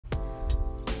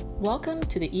Welcome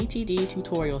to the ETD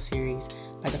tutorial series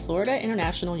by the Florida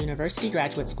International University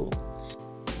Graduate School.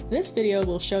 This video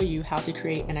will show you how to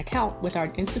create an account with our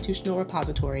institutional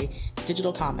repository,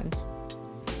 Digital Commons.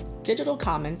 Digital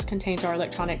Commons contains our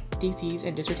electronic theses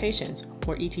and dissertations,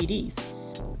 or ETDs.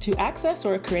 To access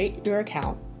or create your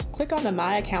account, click on the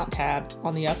My Account tab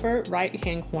on the upper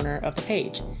right-hand corner of the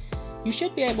page. You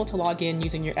should be able to log in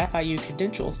using your FIU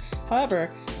credentials. However,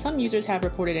 some users have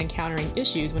reported encountering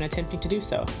issues when attempting to do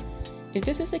so. If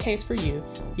this is the case for you,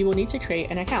 you will need to create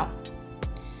an account.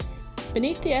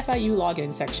 Beneath the FIU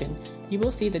login section, you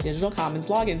will see the Digital Commons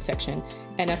login section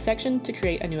and a section to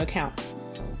create a new account.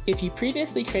 If you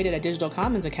previously created a Digital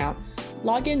Commons account,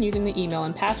 log in using the email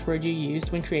and password you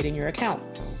used when creating your account.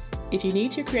 If you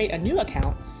need to create a new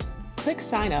account, click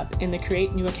Sign Up in the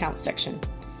Create New Account section.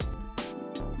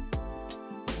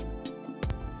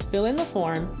 Fill in the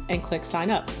form and click Sign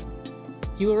Up.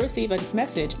 You will receive a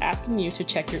message asking you to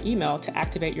check your email to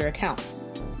activate your account.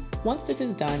 Once this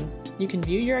is done, you can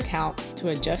view your account to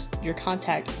adjust your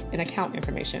contact and account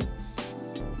information.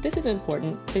 This is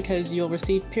important because you'll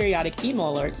receive periodic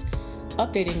email alerts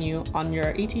updating you on your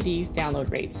ETD's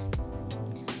download rates.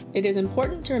 It is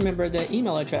important to remember the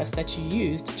email address that you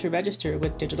used to register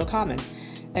with Digital Commons,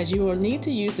 as you will need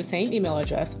to use the same email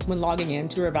address when logging in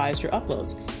to revise your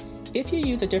uploads. If you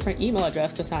use a different email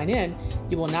address to sign in,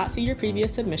 you will not see your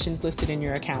previous submissions listed in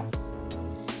your account.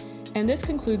 And this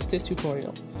concludes this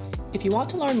tutorial. If you want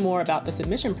to learn more about the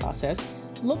submission process,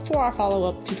 look for our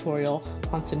follow-up tutorial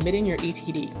on submitting your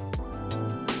ETD.